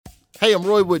Hey, I'm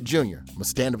Roy Wood Jr. I'm a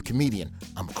stand-up comedian.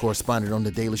 I'm a correspondent on The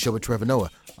Daily Show with Trevor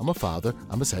Noah. I'm a father.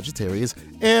 I'm a Sagittarius.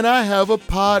 And I have a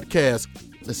podcast.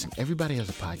 Listen, everybody has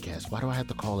a podcast. Why do I have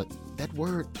to call it? That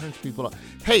word turns people off.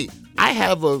 Hey, I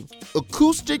have a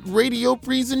acoustic radio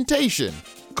presentation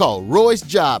called Roy's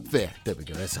Job Fair. There we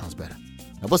go. That sounds better.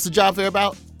 Now, what's the job fair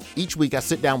about? Each week, I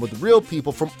sit down with real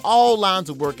people from all lines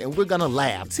of work, and we're going to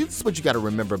laugh. See, this is what you got to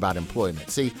remember about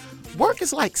employment. See, work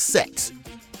is like sex.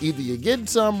 Either you're getting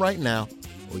some right now,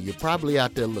 or you're probably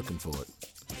out there looking for it.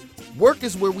 Work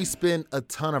is where we spend a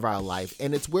ton of our life,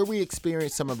 and it's where we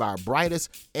experience some of our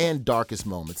brightest and darkest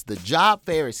moments. The job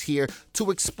fair is here to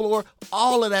explore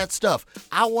all of that stuff.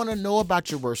 I want to know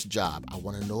about your worst job. I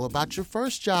want to know about your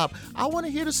first job. I want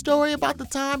to hear the story about the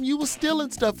time you were stealing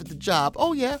stuff at the job.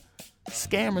 Oh, yeah.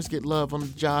 Scammers get love on the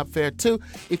job fair, too.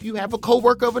 If you have a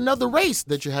coworker of another race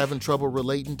that you're having trouble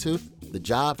relating to, the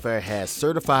job fair has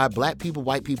certified black people,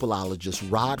 white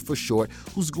peopleologist, Rod for short,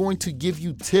 who's going to give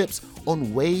you tips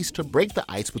on ways to break the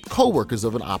ice with coworkers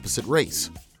of an opposite race.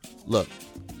 Look,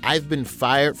 I've been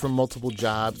fired from multiple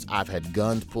jobs. I've had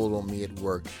guns pulled on me at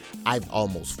work. I've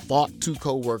almost fought two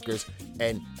coworkers,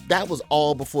 and that was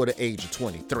all before the age of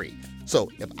 23. So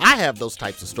if I have those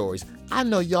types of stories, I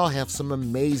know y'all have some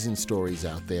amazing stories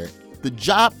out there. The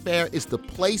job fair is the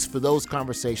place for those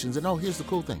conversations. And here's the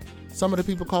cool thing. Some of the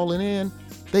people calling in,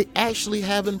 they actually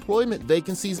have employment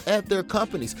vacancies at their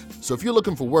companies. So if you're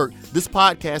looking for work, this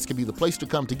podcast can be the place to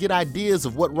come to get ideas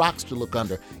of what rocks to look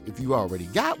under. If you already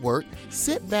got work,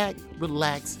 sit back,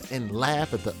 relax, and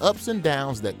laugh at the ups and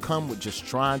downs that come with just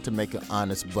trying to make an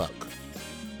honest buck.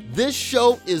 This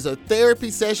show is a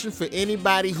therapy session for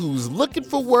anybody who's looking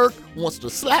for work, wants to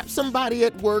slap somebody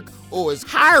at work, or is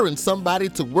hiring somebody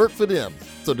to work for them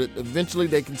so that eventually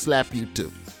they can slap you too.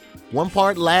 One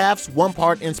part laughs, one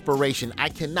part inspiration. I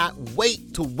cannot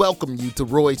wait to welcome you to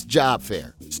Roy's Job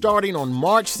Fair, starting on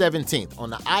March 17th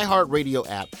on the iHeartRadio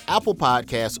app, Apple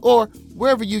Podcasts, or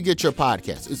wherever you get your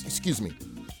podcasts.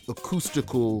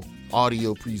 Acoustical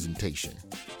audio presentation.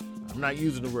 I'm not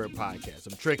using the word podcast.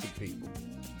 I'm tricking people.